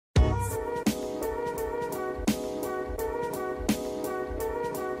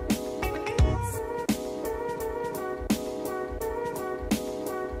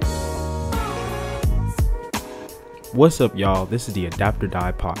What's up, y'all? This is the Adapt or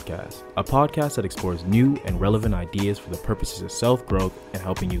Die podcast, a podcast that explores new and relevant ideas for the purposes of self-growth and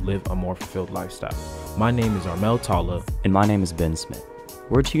helping you live a more fulfilled lifestyle. My name is Armel Tala. And my name is Ben Smith.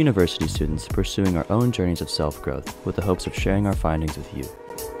 We're two university students pursuing our own journeys of self-growth with the hopes of sharing our findings with you.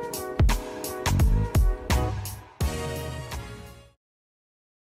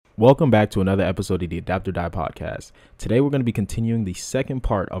 Welcome back to another episode of the Adapt or Die podcast. Today we're going to be continuing the second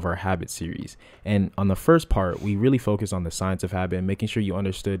part of our habit series. And on the first part, we really focused on the science of habit and making sure you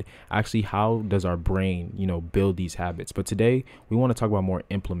understood actually how does our brain, build these habits. But today we want to talk about more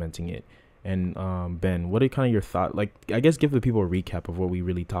implementing it. And Ben, what are kind of your thoughts? I guess give the people a recap of what we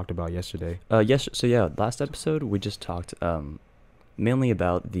really talked about yesterday. Last episode we just talked mainly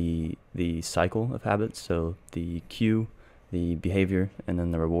about the cycle of habits. So the cue, the behavior, and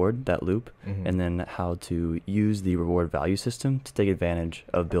then the reward, that loop, and then how to use the reward value system to take advantage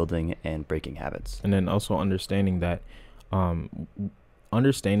of building and breaking habits. And then also understanding that,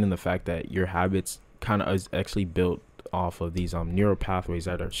 understanding the fact that your habits kind of is actually built off of these neural pathways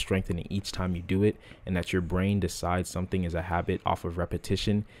that are strengthening each time you do it, and that your brain decides something is a habit off of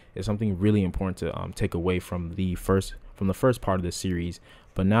repetition is something really important to take away from the first part of the series.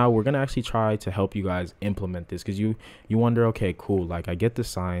 But now we're going to actually try to help you guys implement this, because you wonder, okay, cool, I get the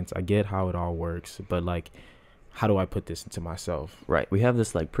science, I get how it all works, but how do I put this into myself? Right. We have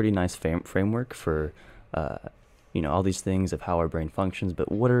this pretty nice framework for all these things of how our brain functions, but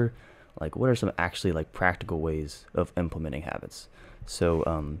what are some actually practical ways of implementing habits?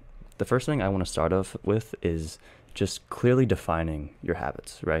 So the first thing I want to start off with is just clearly defining your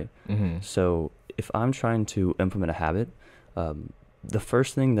habits, right? So if I'm trying to implement a habit, the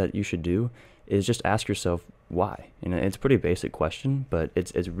first thing that you should do is just ask yourself why. And it's a pretty basic question, but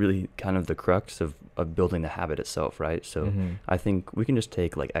it's really kind of the crux of building the habit itself, right? So I think we can just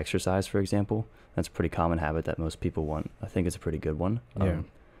take exercise, for example. That's a pretty common habit that most people want. I think it's a pretty good one.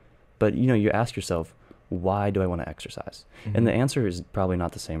 But you ask yourself, why do I want to exercise? And the answer is probably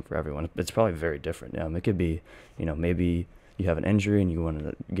not the same for everyone. It's probably very different. It could be, maybe you have an injury and you want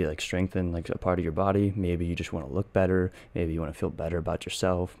to get strengthen a part of your body. Maybe you just want to look better. Maybe you want to feel better about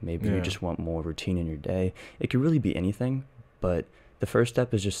yourself. Maybe you just want more routine in your day. It could really be anything, but the first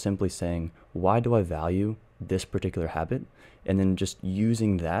step is just simply saying, why do I value this particular habit? And then just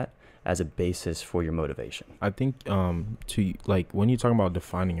using that as a basis for your motivation. I think when you're talking about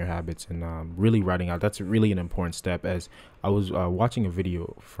defining your habits and really writing out, that's really an important step. As I was watching a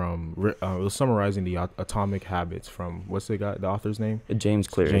video from it was summarizing the Atomic Habits from, what's the author's name? James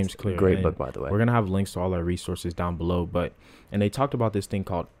Clear. James Clear. Great book, by the way. We're gonna have links to all our resources down below, and they talked about this thing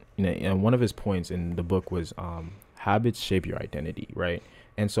called, and one of his points in the book was habits shape your identity, right?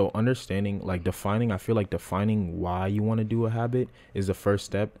 And so understanding, I feel like defining why you want to do a habit is the first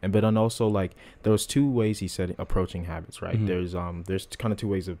step. But then also there was two ways he said approaching habits, right? There's kind of two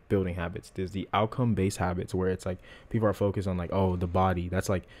ways of building habits. There's the outcome based habits, where it's people are focused on the body.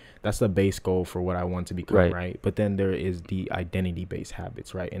 That's the base goal for what I want to become, right? But then there is the identity based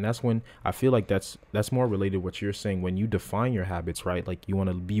habits, right? And that's when I feel like that's more related to what you're saying. When you define your habits, right? You want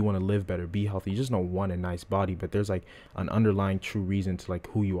to live better, be healthy. You just don't want a nice body, but there's an underlying true reason to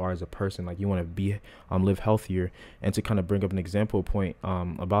who you are as a person. You want to be live healthier. And to kind of bring up an example point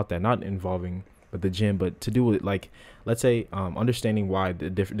about that, not involving the gym, but to do with let's say understanding why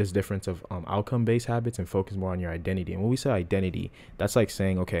this difference of outcome based habits and focus more on your identity. And when we say identity, that's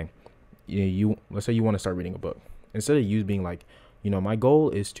saying, okay, let's say you want to start reading a book. Instead of you being my goal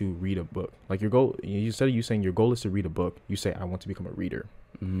is to read a book, your goal, instead of you saying your goal is to read a book, you say I want to become a reader.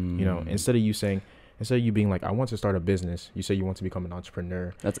 Instead of you being I want to start a business, you say you want to become an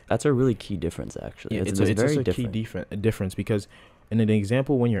entrepreneur. That's a really key difference, actually. It's a very key difference, because in an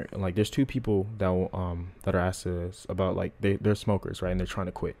example, when you're there's two people that are asked us about they're smokers, right? And they're trying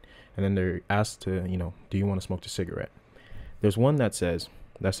to quit, and then they're asked to do you want to smoke the cigarette? There's one that says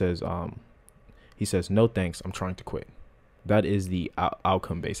he says, no thanks, I'm trying to quit. That is the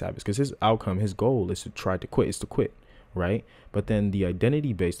outcome based habits, because his goal is to try to quit, right? But then the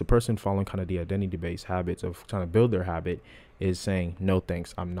the person following kind of the identity based habits of trying to build their habit is saying, no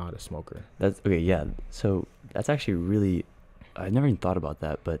thanks, I'm not a smoker. That's okay. Yeah. So that's actually really, I never even thought about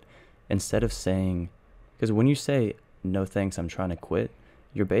that. But instead of saying, because when you say no thanks, I'm trying to quit,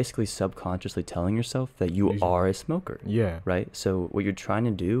 you're basically subconsciously telling yourself that you are a smoker. Yeah. Right. So what you're trying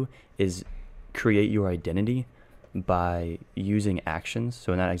to do is create your identity by using actions.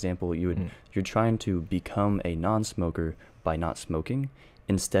 So in that example, you're trying to become a non-smoker by not smoking,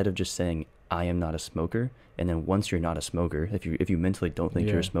 instead of just saying I am not a smoker. And then once you're not a smoker, if you mentally don't think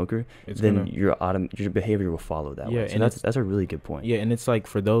you're a smoker, then your behavior will follow that way. So that's a really good point. Yeah, and it's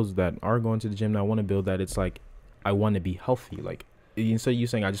for those that are going to the gym that want to build that, it's I want to be healthy. Like, instead of you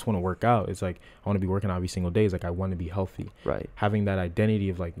saying I just want to work out, it's like I want to be working out every single day. It's like I want to be healthy. Right. Having that identity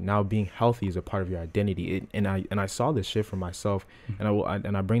of like now being healthy is a part of your identity. And I saw this shit for myself,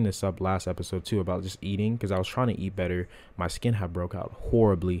 and I bring this up last episode too about just eating, because I was trying to eat better. My skin had broke out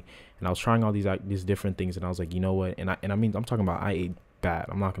horribly, and I was trying all these different things, and I was like, you know what? And I mean, I'm talking about I ate bad.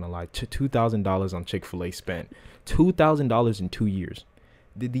 I'm not gonna lie. $2,000 on Chick-fil-A spent. $2,000 in 2 years.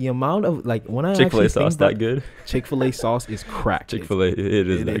 The amount of like when I Chick-fil-A actually sauce that good? Chick-fil-A sauce is crack. Chick-fil-A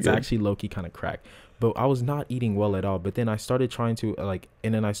It's actually low-key kind of crack. But I was not eating well at all. But then I started trying to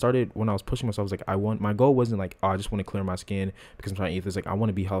and then I started, when I was pushing myself, I was like, my goal wasn't like, oh, I just want to clear my skin because I'm trying to eat this. Like, I want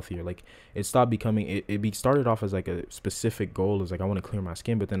to be healthier. Like, it stopped becoming, it started off as like a specific goal, is like, I want to clear my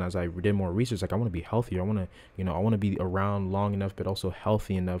skin. But then as I did more research, like, I want to be healthier. I want to, I want to be around long enough, but also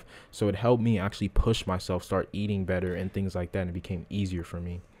healthy enough. So it helped me actually push myself, start eating better and things like that. And it became easier for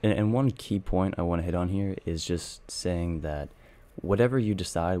me. And one key point I want to hit on here is just saying that whatever you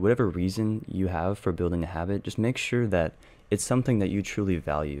decide, whatever reason you have for building a habit, just make sure that it's something that you truly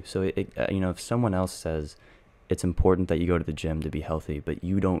value. So, if someone else says it's important that you go to the gym to be healthy, but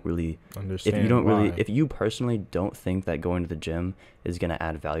you don't really understand if you personally don't think that going to the gym is going to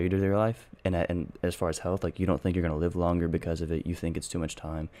add value to their life, and as far as health, like you don't think you're going to live longer because of it, you think it's too much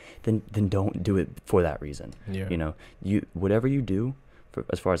time, then don't do it for that reason. Yeah. Whatever you do,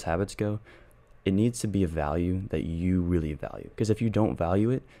 as far as habits go, it needs to be a value that you really value. Because if you don't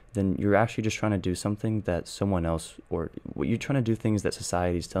value it, then you're actually just trying to do something that someone else, or you're trying to do things that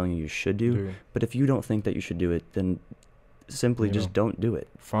society is telling you should do. But if you don't think that you should do it, then simply just don't do it.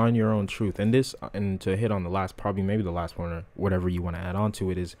 Find your own truth. And to hit on the last, probably maybe the last one, or whatever you want to add on to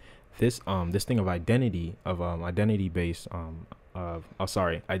it, is this thing of identity based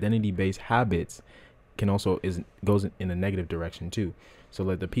habits can also goes in a negative direction too. So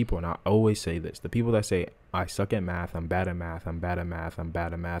like the people, and I always say this, the people that say, I suck at math, I'm bad at math, I'm bad at math, I'm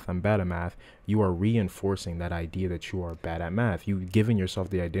bad at math, I'm bad at math, you are reinforcing that idea that you are bad at math. You've given yourself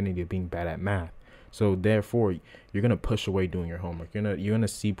the identity of being bad at math. So therefore, you're going to push away doing your homework. You're going to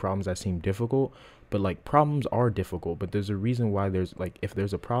see problems that seem difficult, but like problems are difficult, but there's a reason why there's like, if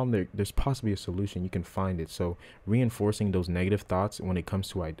there's a problem, there's possibly a solution. You can find it. So reinforcing those negative thoughts when it comes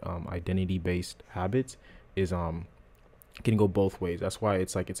to identity-based habits is can go both ways. That's why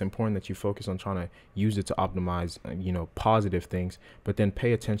it's important that you focus on trying to use it to optimize positive things, but then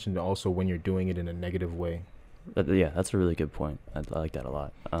pay attention to also when you're doing it in a negative way. Yeah, that's a really good point. I like that a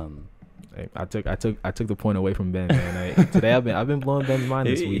lot. I took the point away from Ben, man. Today I've been blowing Ben's mind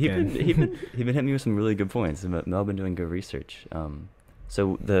this weekend. He been hitting me with some really good points. Mel been doing good research.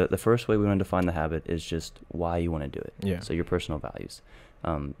 So the first way we want to define the habit is just why you want to do it. Yeah. So your personal values.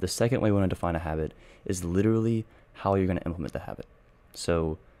 The second way we want to define a habit is literally how you're going to implement the habit.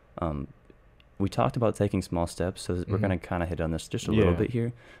 So we talked about taking small steps, so we're going to kind of hit on this just a little bit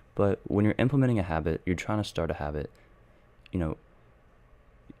here. But when you're implementing a habit, you're trying to start a habit,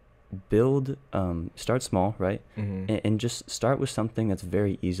 start small, right? And just start with something that's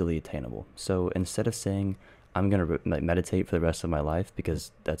very easily attainable. So instead of saying, I'm going to meditate for the rest of my life,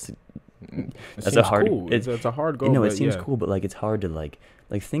 because that's a hard, cool. It's a hard goal. It seems cool, but like it's hard to like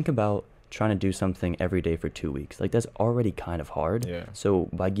think about trying to do something every day for 2 weeks. Like that's already kind of hard. Yeah. So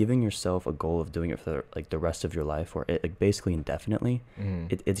by giving yourself a goal of doing it for like the rest of your life, or basically indefinitely,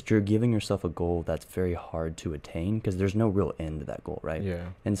 you're giving yourself a goal that's very hard to attain, because there's no real end to that goal, right? Yeah.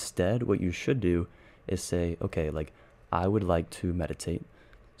 Instead, what you should do is say, okay, like I would like to meditate.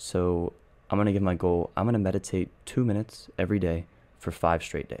 So I'm going to give my goal, I'm going to meditate 2 minutes every day for 5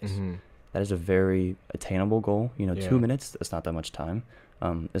 straight days. That is a very attainable goal. 2 minutes, that's not that much time.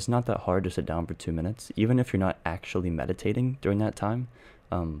 It's not that hard to sit down for 2 minutes, even if you're not actually meditating during that time.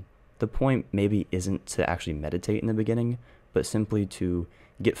 The point maybe isn't to actually meditate in the beginning, but simply to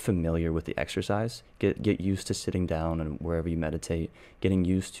get familiar with the exercise, get used to sitting down and wherever you meditate, getting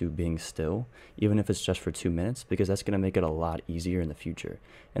used to being still, even if it's just for 2 minutes, because that's going to make it a lot easier in the future.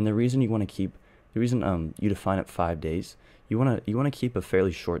 And the reason you define it 5 days, you want to keep a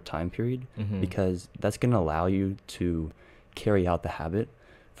fairly short time period, because that's going to allow you to carry out the habit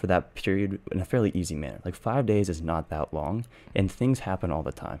for that period in a fairly easy manner. Like 5 days is not that long, and things happen all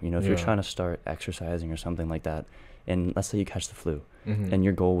the time. If you're trying to start exercising or something like that, and let's say you catch the flu, and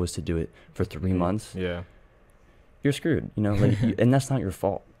your goal was to do it for 3 months, you're screwed. And that's not your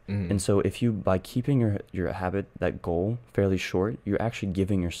fault. And so if you, by keeping your habit, that goal fairly short, you're actually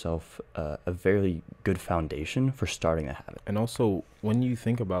giving yourself a very good foundation for starting a habit. And also, when you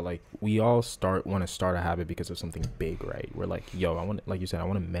think about, like, we all want to start a habit because of something big, right? We're like, yo, I want, like you said, I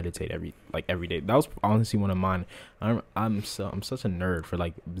want to meditate every day. That was honestly one of mine. I'm such a nerd for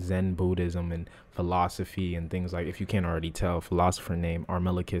like Zen Buddhism and philosophy and things. Like, if you can't already tell, philosopher name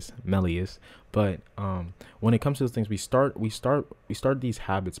Armelicus Melius. But when it comes to those things, we start these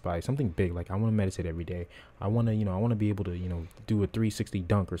habits by something big. Like, I want to meditate every day. I want to be able to, do a 360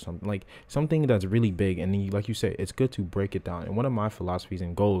 dunk or something, like something that's really big. And then, like you said, it's good to break it down. And one of my philosophies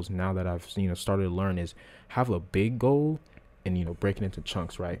and goals now that I've, started to learn is have a big goal and, break it into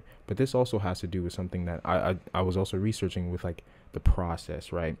chunks, right? But this also has to do with something that I was also researching with, like, the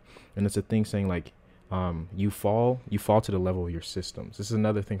process, right? And it's a thing saying, like, you fall to the level of your systems. This is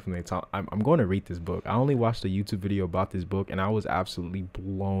another thing from the top. I'm going to read this book. I only watched a YouTube video about this book and I was absolutely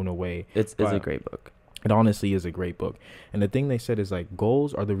blown away. It's a great book. It honestly is a great book. And the thing they said is, like,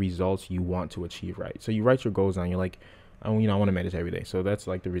 goals are the results you want to achieve, right? So you write your goals down. You're like, I want to meditate every day. So that's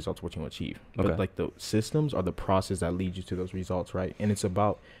like the results of what you want to achieve. Okay. But like the systems are the process that leads you to those results, right? And it's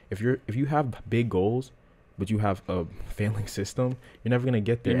about, if you have big goals, but you have a failing system, you're never going to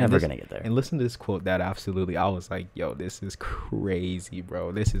get there. You're never going to get there. And listen to this quote that absolutely, I was like, yo, this is crazy,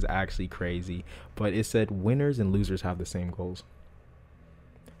 bro. This is actually crazy. But it said, winners and losers have the same goals.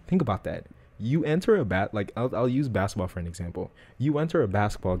 Think about that. You enter I'll use basketball for an example. You enter a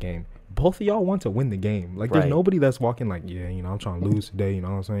basketball game. Both of y'all want to win the game. Like, there's nobody that's walking like, yeah, I'm trying to lose today. You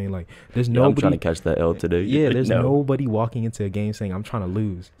know what I'm saying? Like, there's nobody. I'm trying to catch that L today. Yeah, there's nobody walking into a game saying, I'm trying to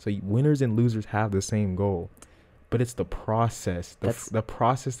lose. So winners and losers have the same goal. But it's the process, the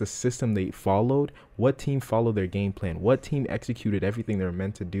process, the system they followed. What team followed their game plan? What team executed everything they were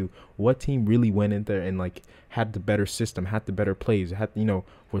meant to do? What team really went in there and, like, had the better system, had the better plays, had,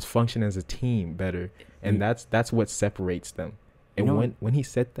 was functioning as a team better? And that's what separates them. And when he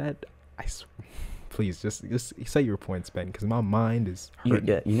said that, please just say your points, Ben, because my mind is hurting.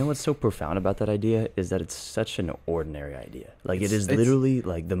 Yeah, you know what's so profound about that idea is that it's such an ordinary idea. Like, it is literally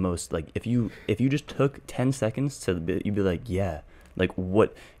like the most, like, if you just took 10 seconds you'd be like, yeah, like,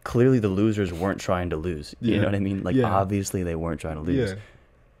 what, clearly the losers weren't trying to lose. You know what I mean? Like, obviously they weren't trying to lose. Yeah.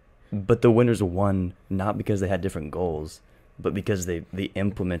 But the winners won not because they had different goals, but because they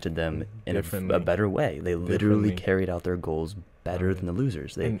implemented them in a better way. They literally carried out their goals better than the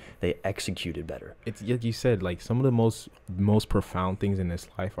losers. They executed better. It's, like you said, like, some of the most profound things in this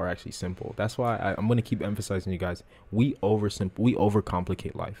life are actually simple. That's why I'm going to keep emphasizing, you guys, we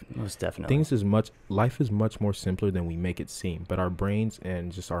overcomplicate life. Most definitely. Life is much more simpler than we make it seem, but our brains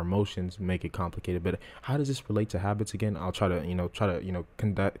and just our emotions make it complicated. But how does this relate to habits again? I'll try to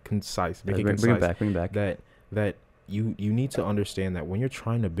concise, make it concise. Bring back that you need to understand that when you're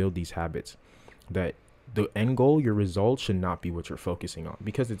trying to build these habits, that the end goal, your results, should not be what you're focusing on,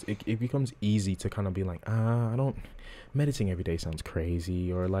 because it becomes easy to kind of be like, meditating every day sounds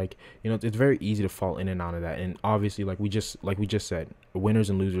crazy, or like, it's very easy to fall in and out of that. And obviously, like we just said, winners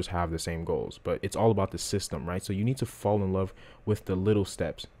and losers have the same goals, but it's all about the system, right? So you need to fall in love with the little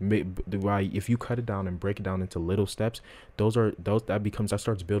steps. If you cut it down and break it down into little steps, that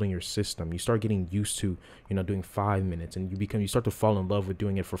starts building your system. You start getting used to, doing 5 minutes, and you start to fall in love with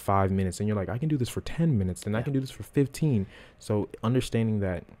doing it for 5 minutes, and you're like, I can do this for 10 minutes, and I can do this for 15. So understanding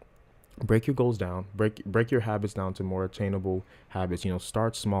that, break your goals down, break your habits down to more attainable habits.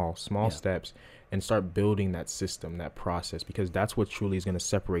 Start small steps, and start building that system, that process, because that's what truly is going to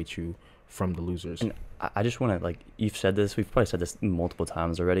separate you from the losers. And I just want to, like, you've said this, we've probably said this multiple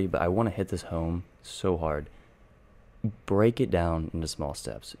times already, but I want to hit this home so hard. Break it down into small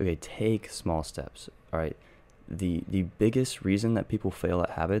steps. Okay, take small steps. All right. The biggest reason that people fail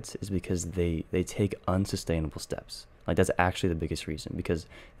at habits is because they take unsustainable steps. Like, that's actually the biggest reason, because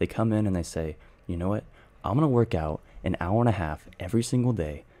they come in and they say, you know what, I'm going to work out an hour and a half every single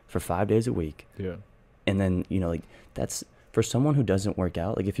day for 5 days a week. Yeah. And then, like, that's, for someone who doesn't work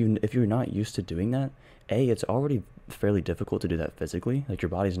out, like, if you're not used to doing that, it's already fairly difficult to do that physically. Like, your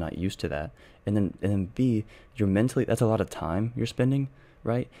body's not used to that. And then B, you're mentally, that's a lot of time you're spending,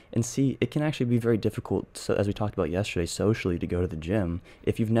 right? And C, it can actually be very difficult, so, as we talked about yesterday, socially, to go to the gym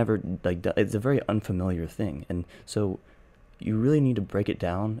if you've never, like, it's a very unfamiliar thing. And so you really need to break it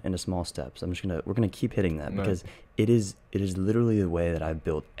down into small steps. We're gonna keep hitting that, because it is literally the way that I've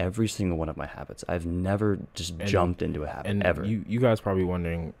built every single one of my habits. I've never just jumped into a habit, ever. You guys probably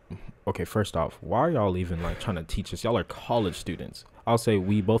wondering, okay, first off, why are y'all even like trying to teach us? Y'all are college students. I'll say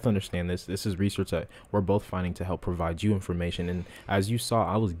we both understand this. This is research that we're both finding to help provide you information. And as you saw,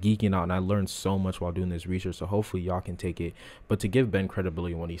 I was geeking out and I learned so much while doing this research. So hopefully y'all can take it. But to give Ben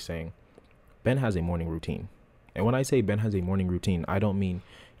credibility in what he's saying, Ben has a morning routine. And when I say Ben has a morning routine, I don't mean,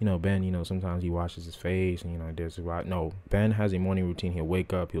 Ben, sometimes he washes his face and, there's a lot. No, Ben has a morning routine. He'll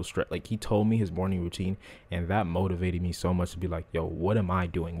wake up, he'll stretch. Like, he told me his morning routine, and that motivated me so much to be like, yo, what am I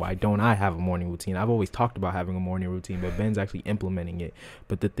doing? Why don't I have a morning routine? I've always talked about having a morning routine, but Ben's actually implementing it.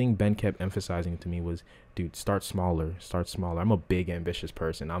 But the thing Ben kept emphasizing to me was, dude, start smaller. I'm a big, ambitious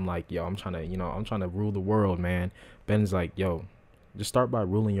person. I'm like, yo, I'm trying to rule the world, man. Ben's like, yo, just start by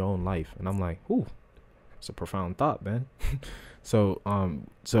ruling your own life. And I'm like, ooh, it's a profound thought, man. So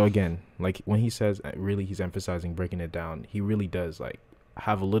again, like when he says really he's emphasizing breaking it down, he really does like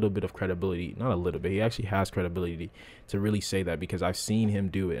have a little bit of credibility, not a little bit. He actually has credibility to really say that, because I've seen him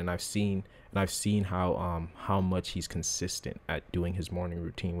do it, and I've seen how much he's consistent at doing his morning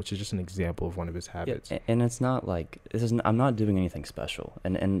routine, which is just an example of one of his habits. Yeah, and it's not like I'm not doing anything special.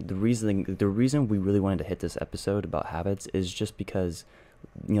 And the reason we really wanted to hit this episode about habits is just because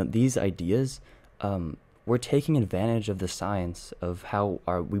these ideas we're taking advantage of the science of how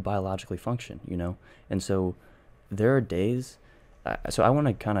we biologically function, and so there are days. So I want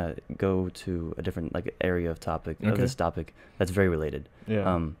to kind of go to a different area of this topic that's very related.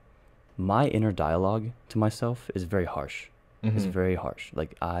 Yeah. My inner dialogue to myself is very harsh. Mm-hmm. It's very harsh.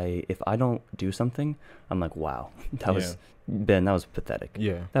 Like if I don't do something, I'm like, wow, that was Ben. That was pathetic.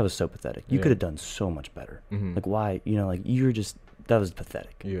 Yeah. That was so pathetic. You could have done so much better. Mm-hmm. Like why? That was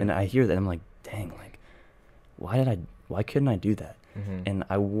pathetic. Yeah. And I hear that, and I'm like, dang, like. Why couldn't I do that? Mm-hmm. And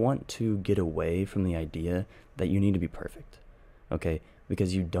I want to get away from the idea that you need to be perfect, okay?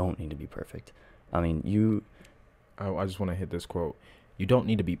 Because you don't need to be perfect. I mean, I just want to hit this quote. You don't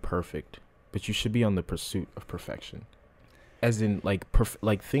need to be perfect, but you should be on the pursuit of perfection. As in,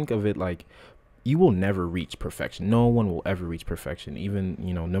 think of it like you will never reach perfection. No one will ever reach perfection. Even,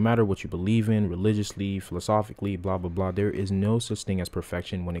 no matter what you believe in, religiously, philosophically, blah, blah, blah. There is no such thing as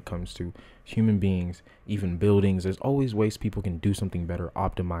perfection when it comes to human beings, even buildings. There's always ways people can do something better,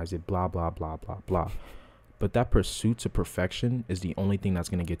 optimize it, blah, blah, blah, blah, blah. But that pursuit to perfection is the only thing that's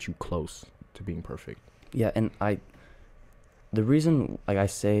going to get you close to being perfect. Yeah, and the reason, I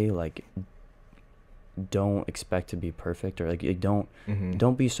say, don't expect to be perfect, or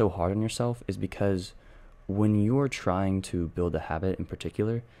don't be so hard on yourself, is because when you are trying to build a habit in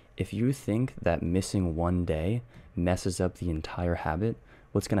particular, if you think that missing one day messes up the entire habit,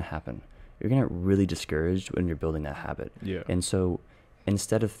 what's going to happen? You're going to get really discouraged when you're building that habit. Yeah. And so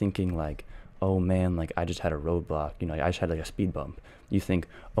instead of thinking like, oh man, I just had a roadblock, I just had a speed bump, you think,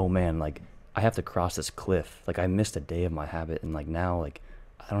 oh man, I have to cross this cliff, I missed a day of my habit, and now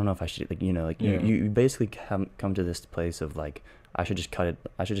I don't know if I should, you basically come to this place of I should just cut it.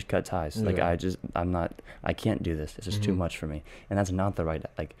 I should just cut ties. Yeah. I can't do this. It's just too much for me. And that's not the right,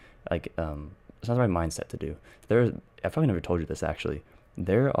 it's not the right mindset to do. I've probably never told you this actually.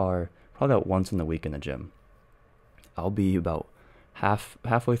 There are probably about once in the week in the gym, I'll be about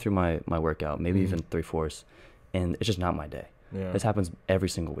halfway through my workout, maybe even 3/4, and it's just not my day. Yeah. This happens every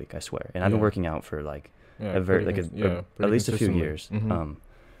single week, I swear. And I've been working out for at least a few years. Mm-hmm.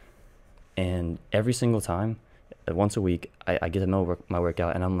 And every single time, once a week, I get to know my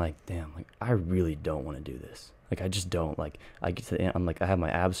workout, and I'm like, damn, I really don't want to do this. I just don't. I get to the end, I'm I have my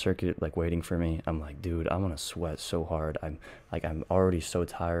ab circuit waiting for me. I'm like, dude, I'm gonna sweat so hard. I'm already so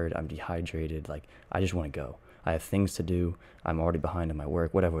tired. I'm dehydrated. I just want to go. I have things to do. I'm already behind in my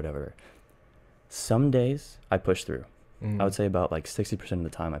work. Whatever. Some days I push through. Mm-hmm. I would say about 60% of the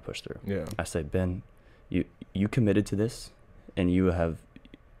time I push through. Yeah. I say, Ben, you committed to this, and you have.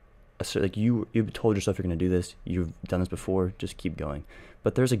 You've told yourself you're going to do this. You've done this before. Just keep going.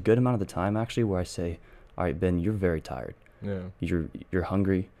 But there's a good amount of the time actually where I say, all right, Ben, you're very tired. Yeah. You're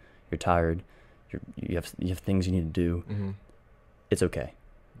hungry. You're tired. You have things you need to do. Mm-hmm. It's okay.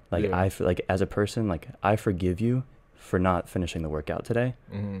 I feel as a person, I forgive you for not finishing the workout today.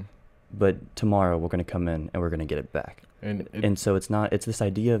 Mm-hmm. But tomorrow we're going to come in and we're going to get it back. And so it's this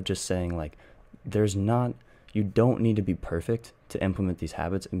idea of just saying you don't need to be perfect to implement these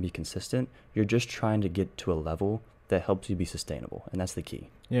habits and be consistent. You're just trying to get to a level that helps you be sustainable, and that's the key.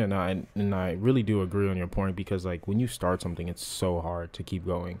 Yeah, no, and I really do agree on your point, because when you start something, it's so hard to keep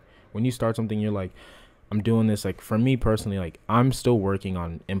going. When you start something, you're I'm doing this. For me personally, I'm still working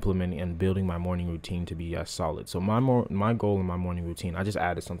on implementing and building my morning routine to be as solid. So my goal in my morning routine, I just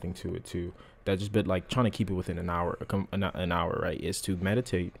added something to it too. That just been trying to keep it within an hour, right? Is to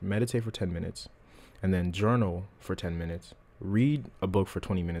meditate for 10 minutes. And then journal for 10 minutes, read a book for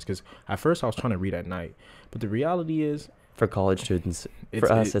 20 minutes. Because at first I was trying to read at night, but the reality is, For college students, it's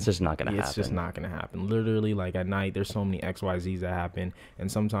for us, it's just not gonna happen. it's just not gonna happen. Literally, like at night, there's so many XYZs that happen,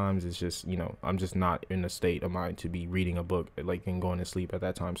 and sometimes it's just, I'm just not in a state of mind to be reading a book like and going to sleep at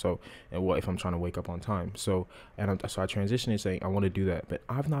that time. So, and what if I'm trying to wake up on time? So, so I transitioned and saying I want to do that, but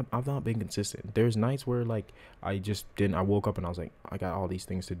I've not been consistent. There's nights where like I just didn't. I woke up and I was like, I got all these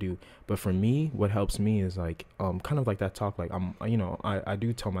things to do. But for me, what helps me is like kind of like that talk. Like I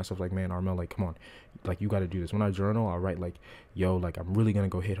do tell myself like, man, Armel, like come on, like you got to do this. When I journal, I write like, yo, like I'm really gonna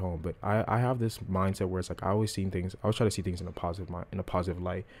go hit home. But I have this mindset where it's like I always try to see things in a positive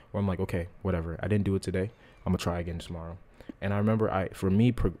light, where I'm like, okay, whatever, I didn't do it today, I'm gonna try again tomorrow. And I remember for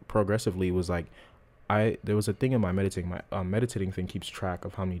me progressively was like there was a thing in my meditating thing keeps track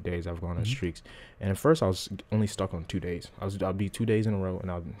of how many days I've gone on streaks. And at first I was only stuck on 2 days. I'd be 2 days in a row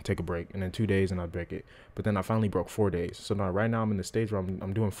and I'll take a break, and then 2 days and I'd break it. But then I finally broke 4 days. So now right now I'm in the stage where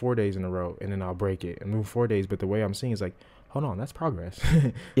I'm doing 4 days in a row, and then I'll break it and move 4 days. But the way I'm seeing is like, hold on, that's progress.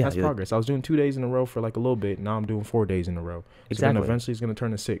 Yeah, That's progress. I was doing 2 days in a row for like a little bit. Now I'm doing 4 days in a row. So Exactly. then eventually it's gonna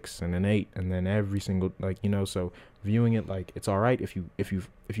turn to 6 and then 8 and then every single so viewing it like it's all right if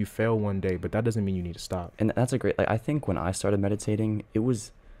you fail one day, but that doesn't mean you need to stop. And that's a great, like, I think when I started meditating, it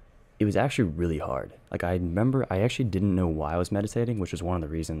was actually really hard. Like, I remember I actually didn't know why I was meditating, which was one of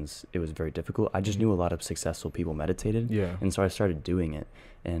the reasons it was very difficult. I just knew a lot of successful people meditated. Yeah. And so I started doing it.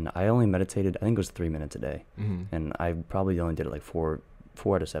 And I only meditated, I think it was 3 minutes a day. And I probably only did it like four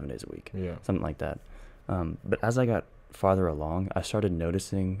out of 7 days a week. Yeah. Something like that. But as I got farther along, I started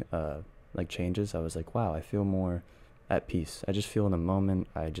noticing like changes. I was like, wow, I feel more at peace. I just feel in the moment.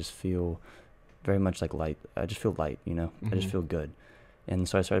 I just feel very much like light. I just feel light, I just feel good. And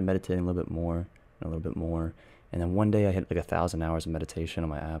so I started meditating a little bit more and a little bit more. And then one day I hit like 1,000 hours of meditation on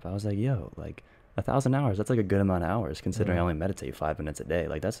my app. I was like, yo, like 1,000 hours, that's like a good amount of hours considering I only meditate 5 minutes a day.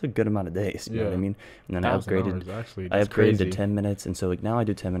 Like that's a good amount of days. You know what I mean? And then I upgraded to 10 minutes. And so like now I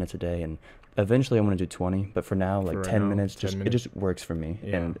do 10 minutes a day, and eventually I'm going to do 20, but for now, like 10 minutes, it just works for me.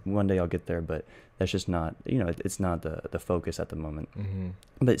 Yeah. And one day I'll get there, but that's just not, it's not the focus at the moment.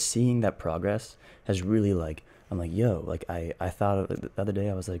 But seeing that progress has really like, I'm like, yo, like I thought of the other day,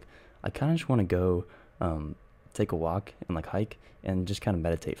 I was like, I kind of just want to go take a walk and like hike and just kind of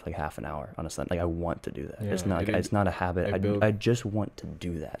meditate for like half an hour on a Sunday. Like I want to do that. Yeah, it's not a habit. I just want to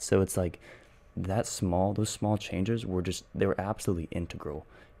do that. So it's like those small changes they were absolutely integral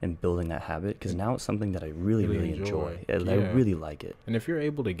in building that habit, because now it's something that I really enjoy. I really like it. And if you're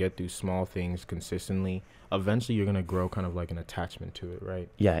able to get through small things consistently, eventually you're going to grow kind of like an attachment to it, right?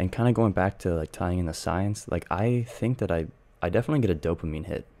 Yeah, and kind of going back to like tying in the science, like I think that I definitely get a dopamine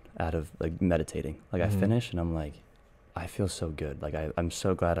hit out of like meditating. Like I finish and I'm like, I feel so good. Like I'm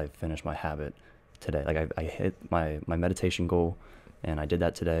so glad I finished my habit today. Like I hit my meditation goal and I did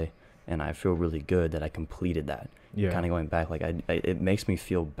that today, and I feel really good that I completed that. Yeah. Kind of going back, like it makes me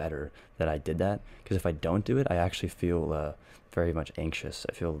feel better that I did that, because if I don't do it, I actually feel very much anxious.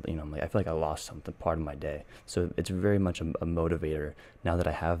 I feel, I feel like I lost something, part of my day. So it's very much a motivator now that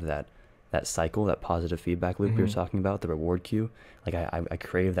I have that cycle, that positive feedback loop we were talking about, the reward cue. Like I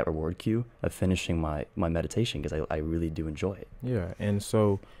crave that reward cue of finishing my meditation, because I really do enjoy it. Yeah. And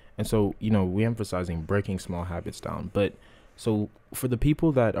so, we emphasizing breaking small habits down, but so for the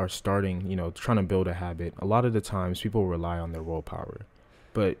people that are starting, trying to build a habit, a lot of the times people rely on their willpower.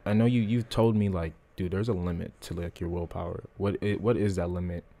 But I know you've told me like, dude, there's a limit to like your willpower. What is that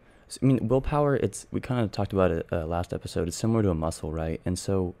limit? So, I mean, willpower, we kind of talked about it last episode. It's similar to a muscle, right? And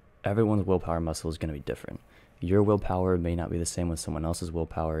so everyone's willpower muscle is going to be different. Your willpower may not be the same with someone else's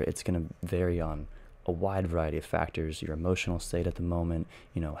willpower. It's going to vary on a wide variety of factors. Your emotional state at the moment,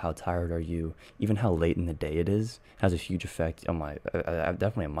 how tired are you, even how late in the day it is, has a huge effect on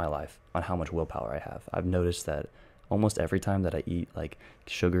definitely in my life, on how much willpower I have. I've noticed that almost every time that I eat like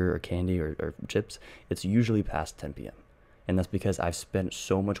sugar or candy or chips, it's usually past 10 p.m. And that's because I've spent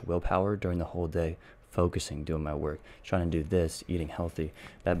so much willpower during the whole day focusing, doing my work, trying to do this, eating healthy,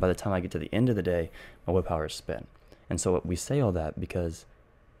 that by the time I get to the end of the day, my willpower is spent. And so we say all that because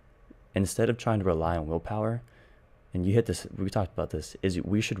instead of trying to rely on willpower, and you hit this, we talked about this, is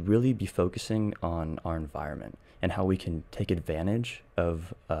we should really be focusing on our environment and how we can take advantage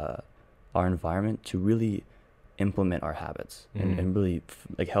of our environment to really implement our habits and really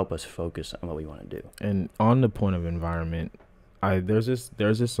like help us focus on what we want to do. And on the point of environment, there's this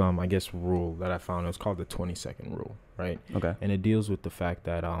I guess rule that I found. It's called the 20-second rule, right? Okay. And it deals with the fact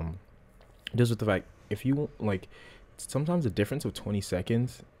that if you like, sometimes the difference of 20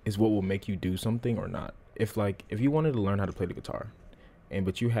 seconds is what will make you do something or not. If you wanted to learn how to play the guitar,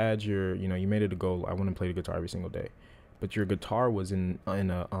 but you had you made it a goal, I want to play the guitar every single day, but your guitar was in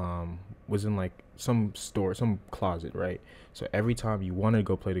like some store, some closet, right? So every time you wanted to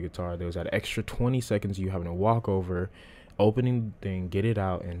go play the guitar, there was that extra 20 seconds you having to walk over, opening the thing, get it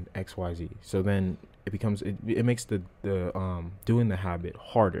out, and XYZ. So then it makes the doing the habit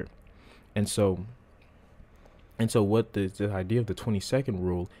harder. And so what the idea of the 20-second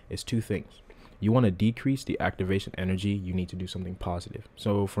rule is two things. You want to decrease the activation energy, you need to do something positive.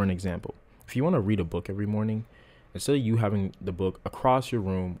 So for an example, if you want to read a book every morning, instead of you having the book across your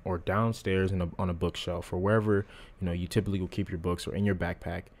room or downstairs on a bookshelf or wherever you typically will keep your books, or in your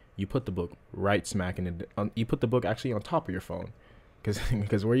backpack, you put the book right smack in you put the book actually on top of your phone,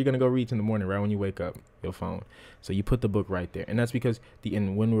 because where are you gonna go reach in the morning? Right when you wake up, your phone. So you put the book right there, and that's because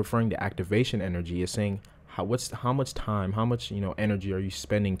when referring to activation energy, is saying how much time, how much energy are you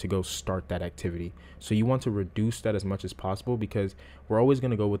spending to go start that activity. So you want to reduce that as much as possible, because we're always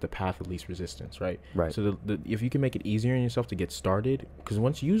going to go with the path of least resistance, right? So if you can make it easier on yourself to get started,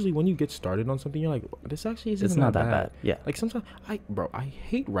 because usually when you get started on something, you're like, this actually isn't, it's not that bad. Yeah, like sometimes I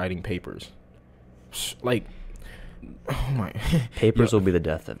hate writing papers, like, oh my. Papers will be the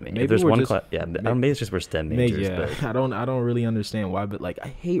death of me. If there's one class, maybe it's just we're STEM majors. But I don't really understand why, but like I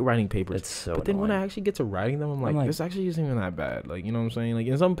hate writing papers. It's so But then annoying. when I actually get to writing them, I'm like, this actually isn't even that bad. Like, you know what I'm saying? Like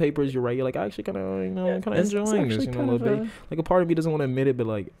in some papers you're right, you're like, I actually kind of enjoying this, a little bit. Like a part of me doesn't want to admit it, but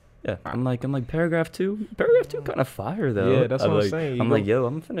like, yeah, I'm like paragraph two kind of fire though. Yeah, that's what I'm saying. I'm like, yo,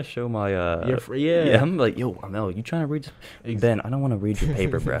 I'm finna show my yeah. I'm like, yo, Amel, you trying to read? Ben, I don't want to read your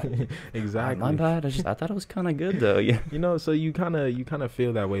paper, bro. Exactly. My bad. I thought it was kind of good though. Yeah. So you kind of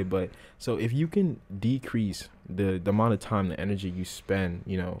feel that way, but so if you can decrease the amount of time, the energy you spend,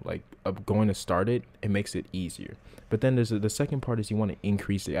 like going to start it, it makes it easier. But then there's the second part is you want to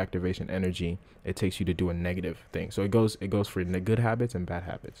increase the activation energy. It takes you to do a negative thing. So it goes for good habits and bad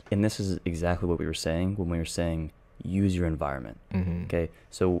habits. And this is exactly what we were saying when we were saying use your environment. Mm-hmm. Okay,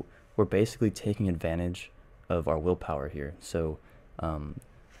 so we're basically taking advantage of our willpower here. So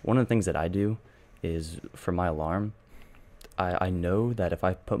one of the things that I do is for my alarm, I know that if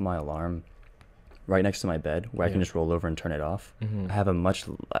I put my alarm right next to my bed where I can just roll over and turn it off, I'm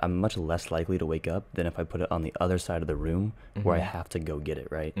much less likely to wake up than if I put it on the other side of the room where I have to go get it,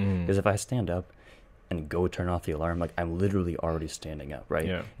 right? Because if I stand up and go turn off the alarm, like I'm literally already standing up, right?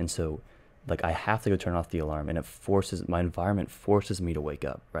 Yeah. And so like I have to go turn off the alarm, and my environment forces me to wake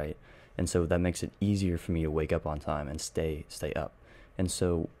up, right? And so that makes it easier for me to wake up on time and stay up. And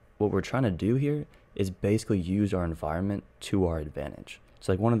so what we're trying to do here is basically use our environment to our advantage.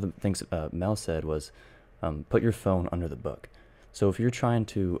 So like one of the things Mel said was put your phone under the book. So if you're trying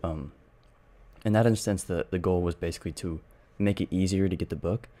to, in that instance, the goal was basically to make it easier to get the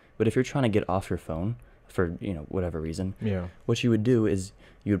book. But if you're trying to get off your phone for whatever reason, what you would do is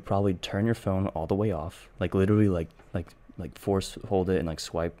you would probably turn your phone all the way off, like literally like force hold it and like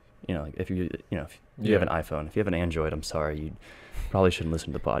swipe. Like if you have an iPhone, if you have an Android, I'm sorry, you probably shouldn't listen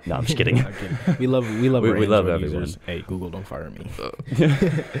to the pod. No, I'm just kidding. We love we love everyone. Users. Hey, Google, don't fire me.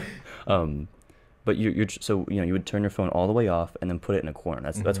 But you're so you would turn your phone all the way off and then put it in a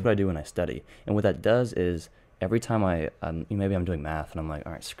corner. That's what I do when I study. And what that does is every time maybe I'm doing math and I'm like,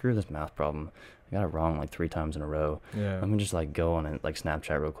 all right, screw this math problem. I got it wrong like 3 times in a row. Yeah. Let me just like go on and like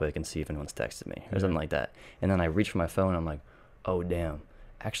Snapchat real quick and see if anyone's texted me or something like that. And then I reach for my phone and I'm like, oh damn,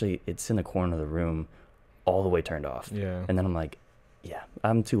 actually it's in the corner of the room, all the way turned off. Yeah. And then I'm like, yeah,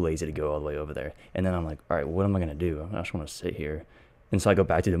 I'm too lazy to go all the way over there. And then I'm like, all right, what am I gonna do? I just want to sit here. And so I go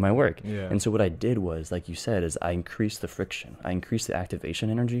back to do my work. Yeah. And so what I did was, like you said, is I increased the friction. I increased the activation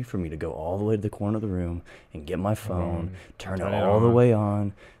energy for me to go all the way to the corner of the room and get my phone, turn it all the way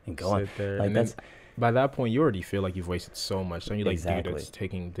on, and go on. There. Like and that's by that point, you already feel like you've wasted so much. So you're like, Exactly. dude, it's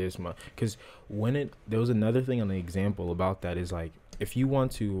taking this much. Because there was another thing on the example about that is like, if you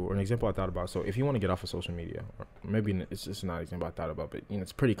want to, or an example I thought about, so if you want to get off of social media, or maybe it's just not an example I thought about, but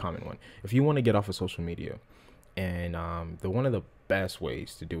it's a pretty common one. If you want to get off of social media, and one of the best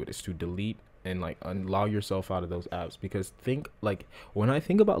ways to do it is to delete and like unlog yourself out of those apps. Because when I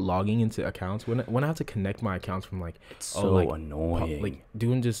think about logging into accounts, when I have to connect my accounts from like, it's so annoying. Like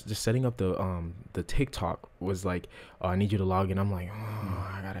doing just setting up the TikTok was like, oh, I need you to log in. I'm like,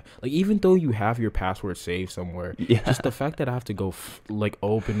 oh, I gotta, like, even though you have your password saved somewhere, just the fact that I have to go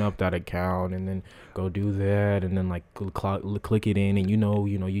open up that account and then go do that and then like click it in, and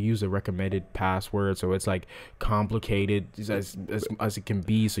you use a recommended password, so it's like complicated as it can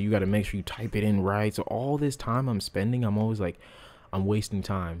be. So you got to make sure you type it in right. So all this time I'm spending, I'm always like, I'm wasting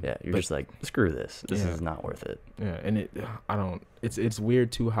time. Yeah, just like, screw this. This is not worth it. Yeah, and it's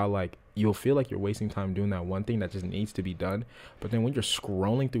weird too how like you'll feel like you're wasting time doing that one thing that just needs to be done. But then when you're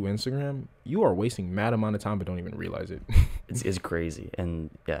scrolling through Instagram, you are wasting mad amount of time but don't even realize it. It's crazy. And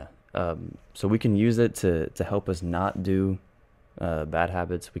yeah, so we can use it to help us not do bad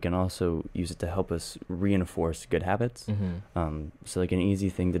habits. We can also use it to help us reinforce good habits. So like an easy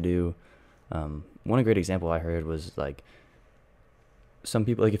thing to do, one great example I heard was like some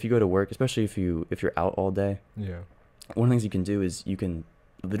people, like if you go to work, especially if you're out all day, Yeah. one of the things you can do is you can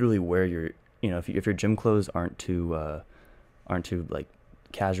literally wear your, if your gym clothes aren't too like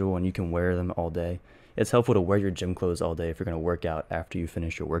casual and you can wear them all day. It's helpful to wear your gym clothes all day if you're going to work out after you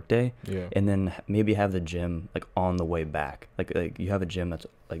finish your work day. Yeah. And then maybe have the gym like on the way back. Like you have a gym that's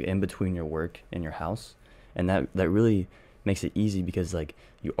like in between your work and your house. And that really makes it easy because like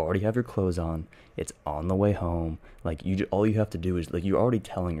you already have your clothes on. It's on the way home. Like all you have to do is like you're already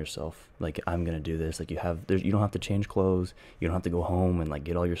telling yourself like I'm gonna do this. Like you don't have to change clothes. You don't have to go home and like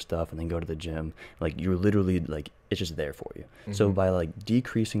get all your stuff and then go to the gym. Like you're literally like it's just there for you. So by like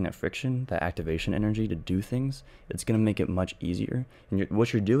decreasing that friction, that activation energy to do things, it's gonna make it much easier. And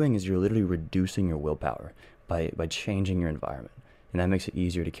what you're doing is you're literally reducing your willpower by changing your environment, and that makes it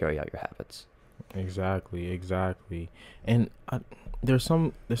easier to carry out your habits. Exactly. And there's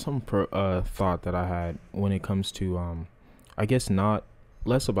some thought that I had when it comes to I guess not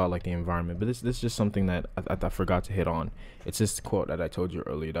less about like the environment, but this is just something that I forgot to hit on. It's this quote that I told you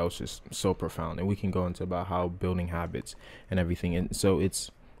earlier that was just so profound, and we can go into about how building habits and everything. And so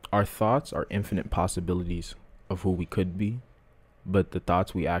it's our thoughts are infinite possibilities of who we could be, but the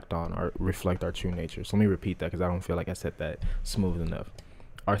thoughts we act on reflect our true nature. So let me repeat that because I don't feel like I said that smooth enough.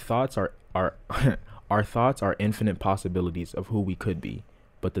 Our thoughts are our thoughts are infinite possibilities of who we could be,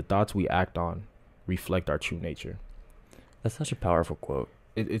 but the thoughts we act on reflect our true nature. That's such a powerful quote.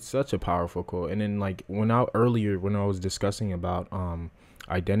 It's such a powerful quote. And then like when I was discussing about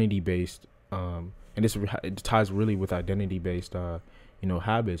identity based and it ties really with identity based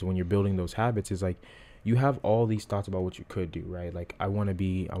habits. When you're building those habits, is like you have all these thoughts about what you could do, right? Like I want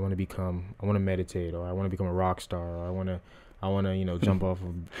to meditate, or I want to become a rock star, or I want to jump off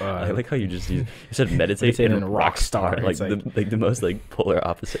of I like how you said meditate and a rock star, like the most like polar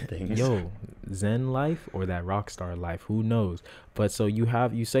opposite things. Yo, Zen life or that rock star life, who knows? But so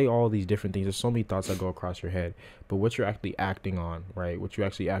you say all these different things. There's so many thoughts that go across your head, but what you're actually acting on, right? What you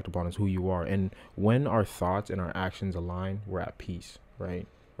actually act upon is who you are. And when our thoughts and our actions align, we're at peace, right?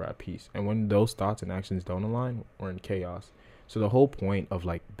 We're at peace. And when those thoughts and actions don't align, we're in chaos. So the whole point of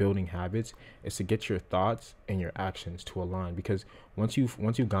like building habits is to get your thoughts and your actions to align, because once you've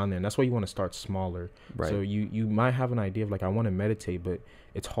gone there, and that's why you want to start smaller. Right. So you might have an idea of like, I want to meditate, but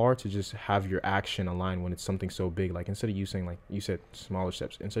it's hard to just have your action align when it's something so big. Like instead of you saying, like you said, smaller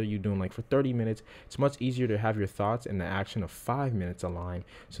steps, instead of you doing like for 30 minutes, it's much easier to have your thoughts and the action of 5 minutes align.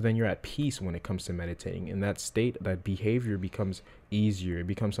 So then you're at peace when it comes to meditating. In that state, that behavior becomes easier. It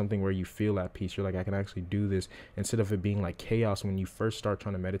becomes something where you feel at peace. You're like, I can actually do this, instead of it being like chaos when you first start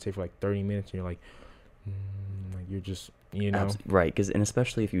trying to meditate for like 30 minutes and you're like you're just, right. And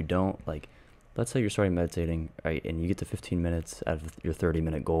especially if you don't, like, let's say you're starting meditating, right, and you get to 15 minutes out of your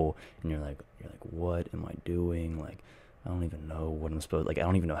 30-minute goal, and you're like, what am I doing? Like, I don't even know what I'm supposed, like, I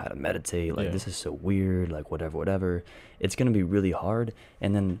don't even know how to meditate. Like, This is so weird, like, whatever. It's going to be really hard.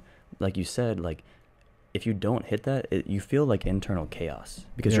 And then, like you said, like, if you don't hit that, you feel like internal chaos,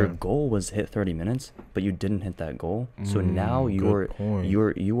 because your goal was hit 30 minutes, but you didn't hit that goal. So now you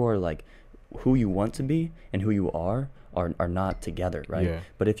are like, who you want to be and who you are not together, right? Yeah.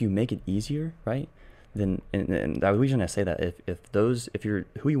 But if you make it easier, right, then and the reason I say that, if you're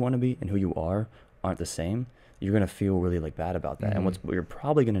who you want to be and who you are aren't the same, you're going to feel really like bad about that. And what you're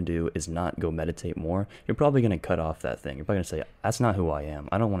probably going to do is not go meditate more. You're probably going to cut off that thing. You're probably going to say, that's not who I am.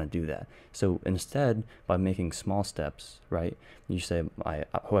 I don't want to do that. So instead, by making small steps, right, you say,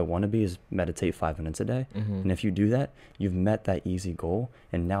 who I want to be is meditate 5 minutes a day. And if you do that, you've met that easy goal,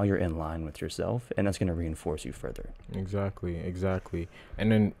 and now you're in line with yourself, and that's going to reinforce you further. Exactly.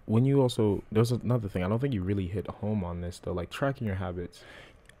 And then when you also, there's another thing, I don't think you really hit home on this though, like tracking your habits.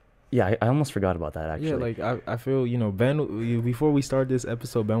 Yeah, I almost forgot about that, actually. Yeah, like, I feel, Ben, before we started this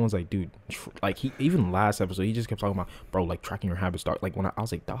episode, Ben was like, dude, like, he, even last episode, he just kept talking about, bro, like, tracking your habits, dog. Like, when I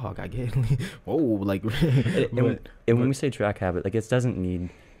was like, dog, I get, whoa, like. and when we say track habit, like, it doesn't need,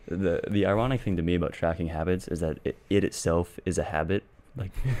 the ironic thing to me about tracking habits is that it itself is a habit.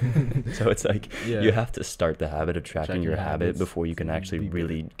 Like, so it's like, you have to start the habit of tracking your habit before you can actually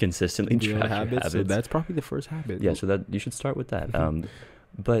really consistently track your habits. So that's probably the first habit. Yeah, so that you should start with that.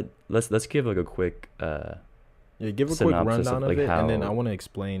 But let's give like a quick give a quick rundown of it, and then I want to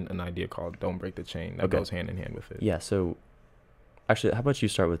explain an idea called "Don't Break the Chain" that goes hand in hand with it. Yeah, so actually, how about you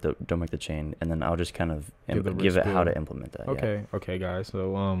start with the don't break the chain, and then I'll just kind of give it how to implement that. Okay, okay, guys.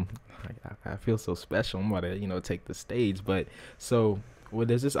 So I feel so special. I'm about to take the stage, but so well,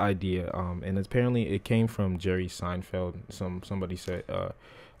 there's this idea, and apparently it came from Jerry Seinfeld. Somebody said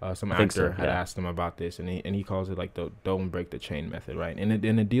some actor had asked him about this, and he calls it like the don't break the chain method, right? And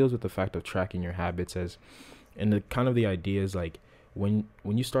it deals with the fact of tracking your habits and the kind of the idea is like when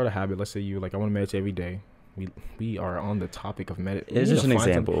you start a habit, let's say you're like, I want to meditate every day. We are on the topic of meditation. It's just an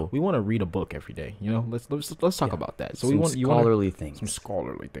example. We want to read a book every day. Let's talk about that. So some scholarly things. Some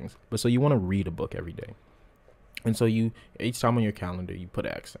scholarly things. But so you want to read a book every day. And so each time on your calendar, you put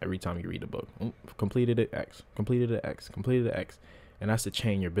X every time you read a book. Completed it, X. Completed it, X. Completed it, X. And that's the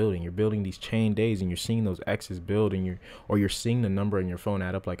chain you're building. You're building these chain days, and you're seeing those X's build, and you're seeing the number in your phone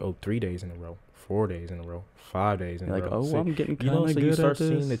add up like, 3 days in a row, 4 days in a row, 5 days in a row. Like, so, I'm getting kind of good so you start at this.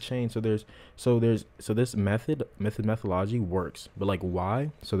 seeing the chain. So this methodology works. But like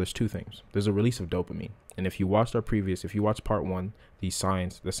why? So there's two things. There's a release of dopamine. And if you watched part 1, the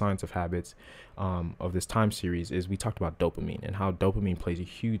science of habits of this time series, is we talked about dopamine and how dopamine plays a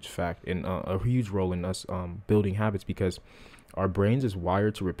huge role in us building habits, because our brains is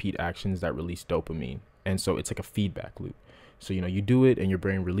wired to repeat actions that release dopamine. And so it's like a feedback loop. So, you do it and your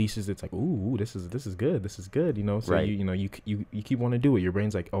brain releases. It's like, ooh, this is good. This is good. So right. you keep wanting to do it. Your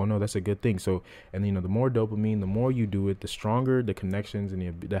brain's like, oh no, that's a good thing. So, and the more dopamine, the more you do it, the stronger the connections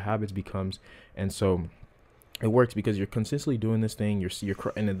and the habits becomes. And so it works because you're consistently doing this thing.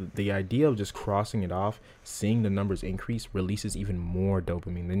 And the idea of just crossing it off, seeing the numbers increase, releases even more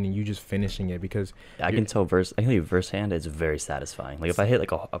dopamine than you just finishing it. Because I can tell firsthand, it's very satisfying. Like if I hit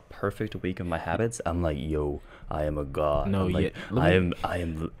like a perfect week of my habits, I'm like, yo, I am a god. No, I'm like, I am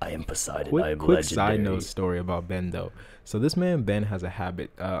Poseidon. I am quick legendary. Side note story about Ben though. So this man Ben has a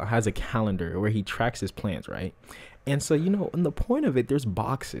habit, has a calendar where he tracks his plans, right? And so, and the point of it, there's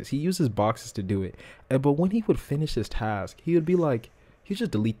boxes. He uses boxes to do it. But when he would finish his task, he would be like, he'd just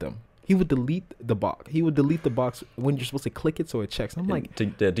delete them. He would delete the box. He would delete the box when you're supposed to click it so it checks. I'm like, to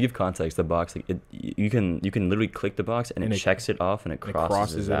give context, the box, like you can literally click the box and it checks it off and it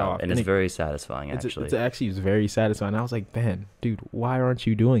crosses it out, and it's very satisfying. Actually, it's actually very satisfying. I was like, Ben, dude, why aren't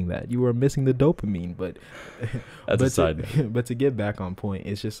you doing that? You are missing the dopamine. But that's a side note. But to get back on point,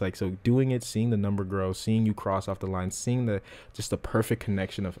 it's just like, so doing it, seeing the number grow, seeing you cross off the line, seeing the perfect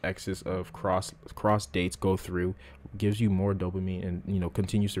connection of X's of cross dates go through, gives you more dopamine and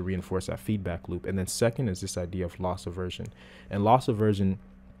continues to reinforce that feedback loop. And then second is this idea of loss aversion. And loss aversion,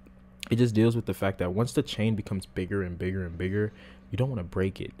 it just deals with the fact that once the chain becomes bigger and bigger and bigger, you don't want to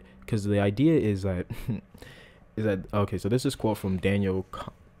break it, because the idea is that okay, so this is quote from Daniel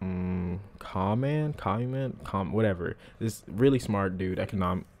Kahneman, whatever, this really smart dude,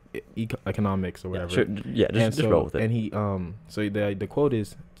 economics or whatever. Yeah, sure. Yeah, just roll with it. And he so the quote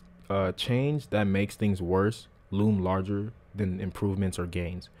is, change that makes things worse loom larger than improvements or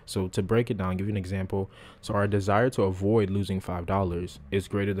gains. So to break it down, give you an example. So our desire to avoid losing $5 is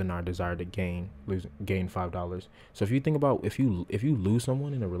greater than our desire to gain $5. So if you think about, if you lose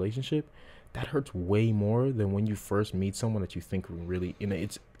someone in a relationship, that hurts way more than when you first meet someone that you think really,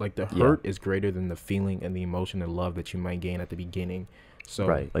 it's like the hurt is greater than the feeling and the emotion and love that you might gain at the beginning. So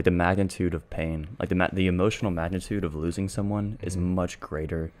right, like the magnitude of pain, like the emotional magnitude of losing someone is much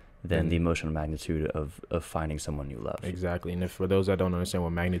greater than the emotional magnitude of finding someone you love. Exactly. And if for those that don't understand what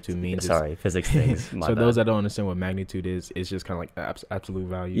magnitude means, physics things. So those that don't understand what magnitude is, it's just kind of like absolute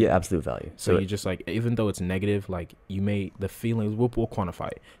value. Yeah, absolute value. So you just like, even though it's negative, like you may, the feeling, we'll quantify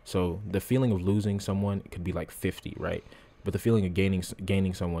it. So the feeling of losing someone could be like 50, right? But the feeling of gaining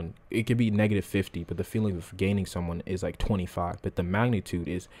someone, it could be negative 50, but the feeling of gaining someone is like 25. But the magnitude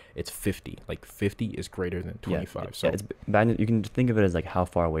it's 50. Like 50 is greater than 25. So it's you can think of it as like how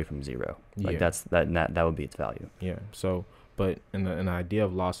far away from zero. Like that would be its value. Yeah. So, but in the idea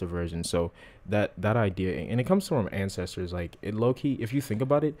of loss aversion, so that idea, and it comes from ancestors. Like it low key, if you think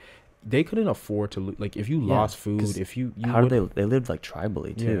about it, they couldn't afford to like if you lost food, if you how do they lived like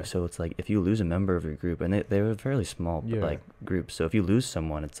tribally too. So it's like if you lose a member of your group, and they were fairly small like groups, so if you lose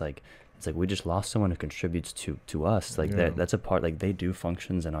someone, it's like we just lost someone who contributes to us, like that's a part, like they do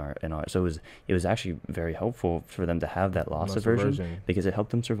functions in our so it was actually very helpful for them to have that loss aversion because it helped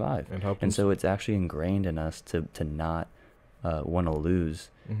them survive, and so it's actually ingrained in us to not want to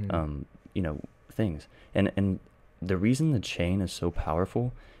lose things, and the reason the chain is so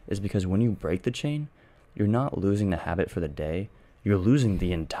powerful is because when you break the chain, you're not losing the habit for the day, you're losing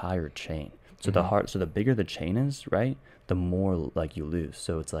the entire chain. So the bigger the chain is, right, the more like you lose.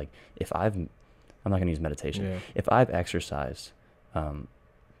 So it's like, I'm not gonna use meditation. If I've exercised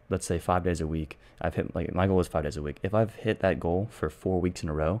let's say 5 days a week, I've hit, like, my goal is 5 days a week. If I've hit that goal for 4 weeks in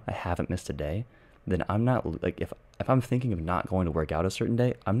a row, I haven't missed a day, then I'm not, like, if I'm thinking of not going to work out a certain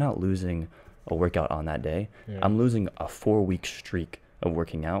day, I'm not losing a workout on that day. Yeah. I'm losing a 4 week streak of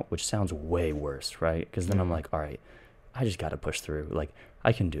working out, which sounds way worse, right? Because then I'm like, all right, I just got to push through. Like,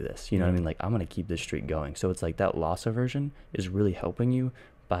 I can do this. You know what I mean? Like, I'm going to keep this streak going. So it's like that loss aversion is really helping you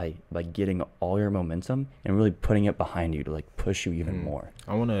by getting all your momentum and really putting it behind you to, like, push you even more.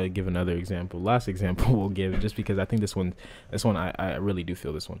 I want to give another example. Last example we'll give, just because I think this one I really do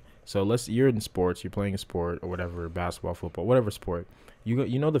feel this one. So you're in sports, you're playing a sport or whatever, basketball, football, whatever sport.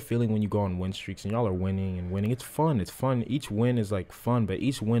 You know the feeling when you go on win streaks and y'all are winning and winning. It's fun. Each win is like fun, but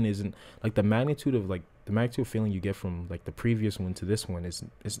each win isn't like the magnitude of feeling you get from like the previous one to this one is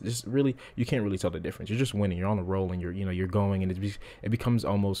just really, you can't really tell the difference. You're just winning. You're on a roll and you're going, and it becomes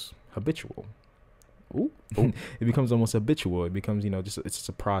almost habitual. Ooh. It becomes almost habitual. It becomes, it's just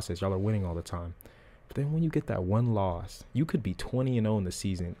a process. Y'all are winning all the time. But then when you get that one loss, you could be 20-0 in the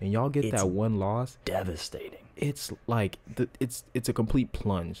season, and y'all get that one loss. Devastating. It's like it's a complete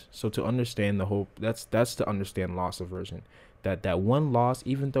plunge. So to understand the whole, that's to understand loss aversion. That one loss,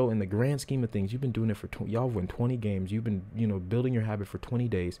 even though in the grand scheme of things, you've been doing it for y'all win 20 games. You've been building your habit for 20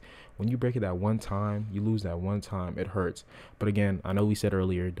 days. When you break it that one time, you lose that one time, it hurts. But again, I know we said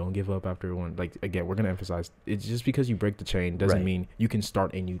earlier, don't give up after one. Like, again, we're gonna emphasize, it's just because you break the chain doesn't mean you can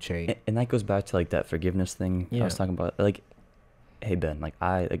start a new chain. And that goes back to, like, that forgiveness thing I was talking about. Like, hey Ben, like,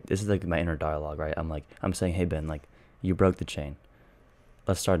 this is like my inner dialogue, right? I'm saying, hey Ben, like, you broke the chain.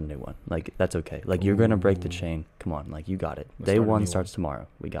 Let's start a new one. Like, that's okay. Like, you're gonna break the chain. Come on, like, you got it. Day one starts tomorrow.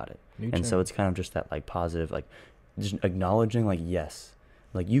 We got it. And so it's kind of just that, like, positive, like, just acknowledging, like, yes,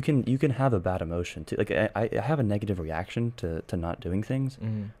 like, you can have a bad emotion too. Like, I have a negative reaction to not doing things,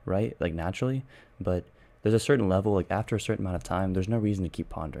 right? Like, naturally, but there's a certain level, like, after a certain amount of time, there's no reason to keep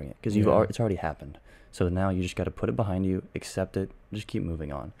pondering it because it's already happened. So now you just got to put it behind you, accept it, just keep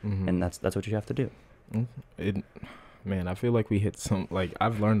moving on, and that's what you have to do. Man, I feel like we hit some, like,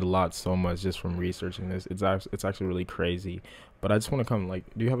 I've learned a lot so much just from researching this. It's actually really crazy. But I just want to come, like,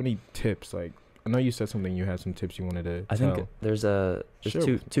 do you have any tips? Like, I know you said something, you had some tips you wanted to tell. I think there's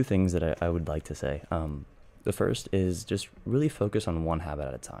two things that I would like to say. The first is just really focus on one habit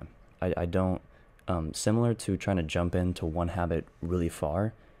at a time. I don't, similar to trying to jump into one habit really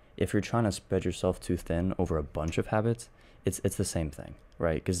far, if you're trying to spread yourself too thin over a bunch of habits, it's the same thing,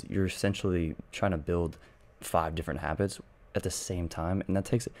 right? Because you're essentially trying to build 5 different habits at the same time, and that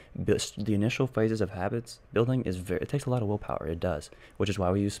takes the initial phases of habits building it takes a lot of willpower. It does, which is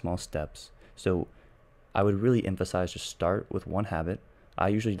why we use small steps. So I would really emphasize just start with one habit. I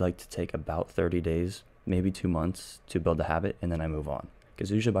usually like to take about 30 days, maybe 2 months to build the habit, and then I move on,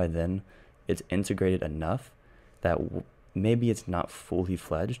 because usually by then it's integrated enough that maybe it's not fully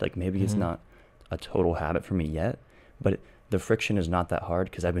fledged, like maybe it's not a total habit for me yet, but the friction is not that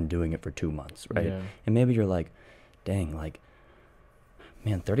hard because I've been doing it for 2 months, right? Yeah. And maybe you're like, dang, like,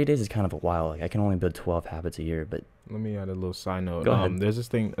 man, 30 days is kind of a while. Like, I can only build 12 habits a year, but... Let me add a little side note. Go ahead. There's this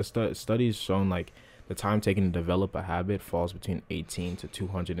thing, studies shown, like, the time taken to develop a habit falls between 18 to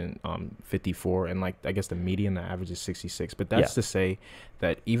 254, and, like, I guess the median, the average is 66. But that's to say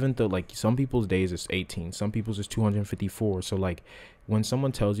that even though, like, some people's days is 18, some people's is 254. So, like, when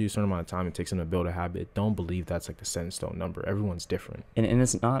someone tells you a certain amount of time it takes them to build a habit, don't believe that's like the set in stone number. Everyone's different. And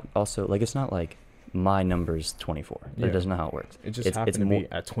it's not also, like, it's not like my number's 24. That doesn't know how it works. It just happened to be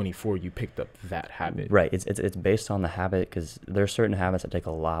at 24 you picked up that habit. Right. It's based on the habit, because there are certain habits that take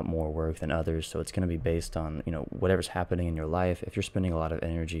a lot more work than others. So it's going to be based on, whatever's happening in your life. If you're spending a lot of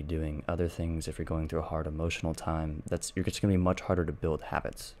energy doing other things, if you're going through a hard emotional time, it's going to be much harder to build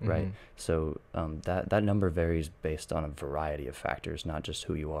habits, right? So that number varies based on a variety of factors, not just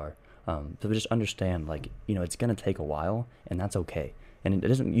who you are. So just understand, like, it's going to take a while, and that's okay. And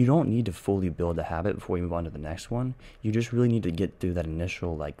you don't need to fully build a habit before you move on to the next one. You just really need to get through that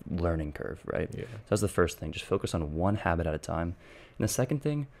initial, like, learning curve, right? Yeah. So that's the first thing. Just focus on one habit at a time. And the second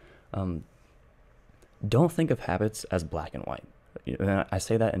thing, don't think of habits as black and white. And I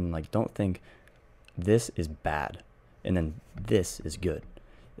say that, and, like, don't think this is bad and then this is good.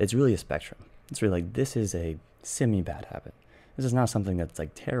 It's really a spectrum. It's really like, this is a semi-bad habit. This is not something that's,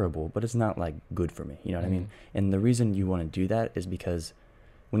 like, terrible, but it's not, like, good for me. You know what I mean? And the reason you want to do that is because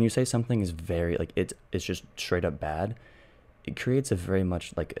when you say something is very, like, it's just straight up bad, it creates a very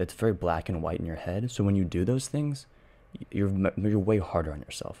much, like, it's very black and white in your head. So when you do those things, you're way harder on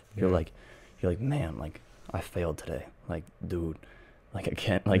yourself. You're like, man, like, I failed today. Like, dude, like I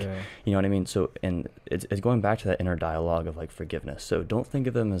can't, like, Yeah. you know what I mean? So, and it's going back to that inner dialogue of like forgiveness. So don't think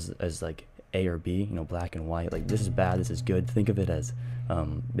of them as like A or B, you know, black and white, like this is bad, this is good. Think of it as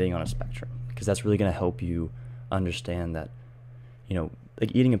being on a spectrum, because that's really going to help you understand that, you know,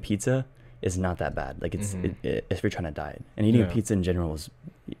 like eating a pizza is not that bad. Like it's if you're trying to diet, and eating a pizza in general is,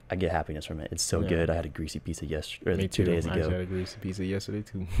 I get happiness from it. It's so good. I had a greasy pizza yesterday, Me 2 too. days I ago. actually had a greasy pizza yesterday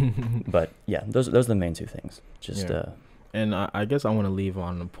too. But yeah, those are the main two things. Just And I guess I want to leave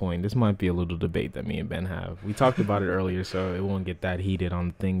on a point. This might be a little debate that me and Ben have. We talked about it earlier, so it won't get that heated on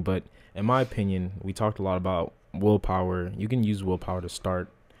the thing. But in my opinion, we talked a lot about willpower. You can use willpower to start.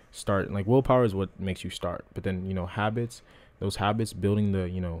 Like willpower is what makes you start. But then, you know, habits, those habits, building the,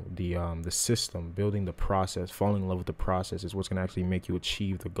 you know, the system, building the process, falling in love with the process is what's going to actually make you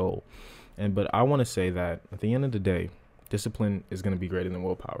achieve the goal. But I want to say that at the end of the day, discipline is going to be greater than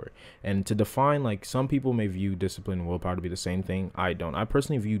willpower. And to define, like, some people may view discipline and willpower to be the same thing. I don't. I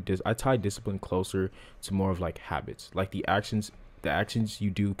personally view I tie discipline closer to more of like habits, like the actions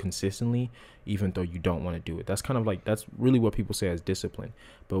you do consistently, even though you don't want to do it. That's kind of like, that's really what people say as discipline.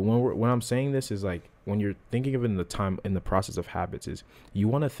 But when I'm saying this is like, when you're thinking of it in the process of habits, is you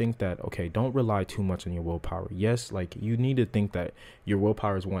want to think that, okay, don't rely too much on your willpower. Yes, like you need to think that your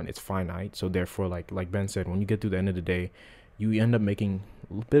willpower is it's finite. So therefore, like Ben said, when you get to the end of the day, you end up making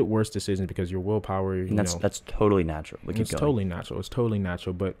a bit worse decisions because your willpower, and that's totally natural. It's totally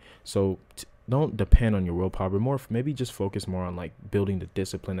natural. But so don't depend on your willpower, but more maybe just focus more on like building the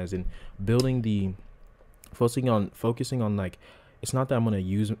discipline, as in focusing on like, it's not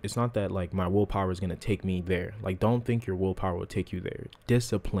that like my willpower is going to take me there. Like, don't think your willpower will take you there.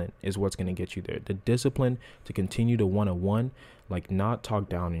 Discipline is what's going to get you there. The discipline to continue to one, like not talk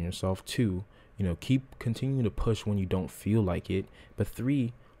down on yourself. 2, you know, keep continuing to push when you don't feel like it. But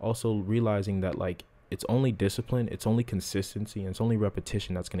 3, also realizing that like, it's only discipline, it's only consistency, and it's only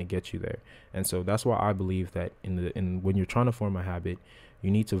repetition that's going to get you there. And so that's why I believe that when you're trying to form a habit, you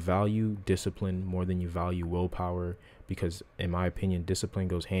need to value discipline more than you value willpower, because in my opinion, discipline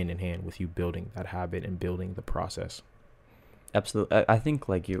goes hand in hand with you building that habit and building the process. Absolutely. I think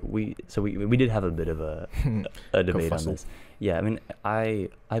like we did have a bit of a debate on this. Yeah, I mean, I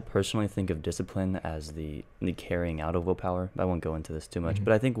personally think of discipline as the carrying out of willpower. I won't go into this too much,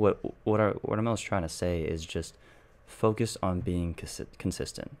 but I think what I'm almost trying to say is just focus on being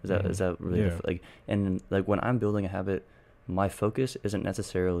consistent. Is that really like, and like when I'm building a habit, my focus isn't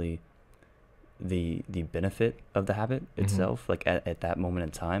necessarily the benefit of the habit itself, like at that moment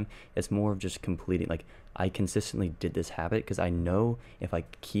in time. It's more of just completing, like, I consistently did this habit because I know if I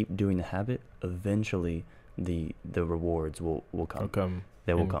keep doing the habit, eventually the rewards will come.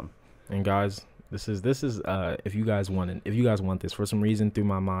 They will come. And guys, this is if you guys want this, for some reason through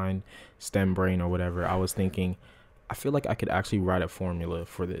my mind, STEM brain or whatever, I was thinking, I feel like I could actually write a formula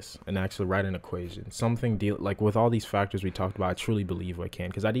for this and actually write an equation, something like with all these factors we talked about. I truly believe I can,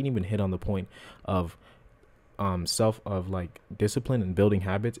 because I didn't even hit on the point of like discipline and building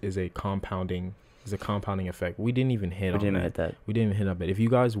habits is a compounding effect. We didn't even hit on that. We didn't even hit on it. If you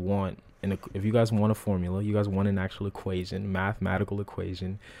guys want a formula, you guys want an actual equation, mathematical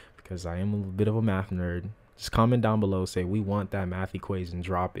equation, because I am a bit of a math nerd, just comment down below, say we want that math equation,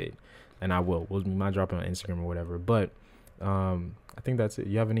 drop it, and I will. We might drop it on Instagram or whatever. But I think that's it.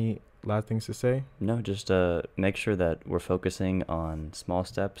 You have any last things to say? No, just make sure that we're focusing on small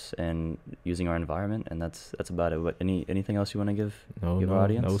steps and using our environment, and that's about it. But anything else you want to give our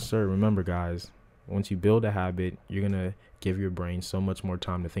audience? No, sir. Remember, guys, once you build a habit, you're gonna give your brain so much more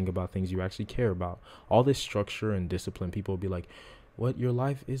time to think about things you actually care about. All this structure and discipline, people will be like, what, your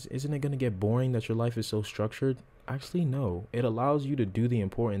life isn't it gonna get boring that your life is so structured? Actually, no. It allows you to do the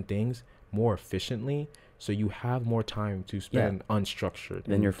important things more efficiently, so you have more time to spend unstructured.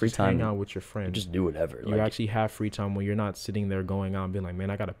 Then your free time, hang out with your friends. You just do whatever. You actually have free time when you're not sitting there going out and being like, man,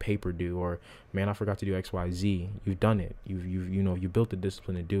 I got a paper due, or man, I forgot to do XYZ. You've done it. You built the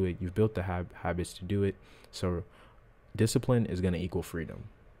discipline to do it. You've built the habits to do it. So discipline is going to equal freedom.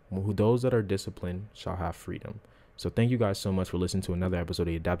 Those that are disciplined shall have freedom. So thank you guys so much for listening to another episode of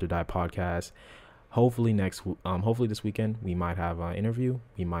the Adapt or Die podcast. Hopefully this weekend we might have an interview.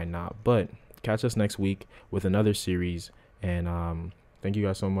 We might not, but catch us next week with another series. And thank you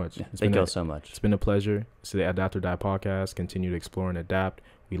guys so much. Yeah, thank y'all so much. It's been a pleasure. It's the Adapt or Die podcast. Continue to explore and adapt.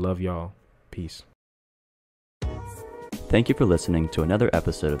 We love y'all. Peace. Thank you for listening to another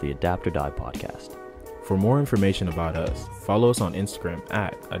episode of the Adapt or Die podcast. For more information about us, follow us on Instagram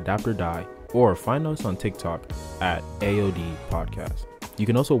at Adapt or Die, or find us on TikTok at AOD Podcast. You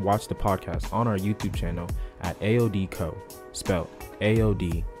can also watch the podcast on our YouTube channel at AOD Co, spelled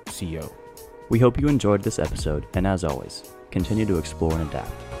AODCO. We hope you enjoyed this episode, and as always, continue to explore and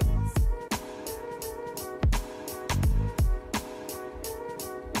adapt.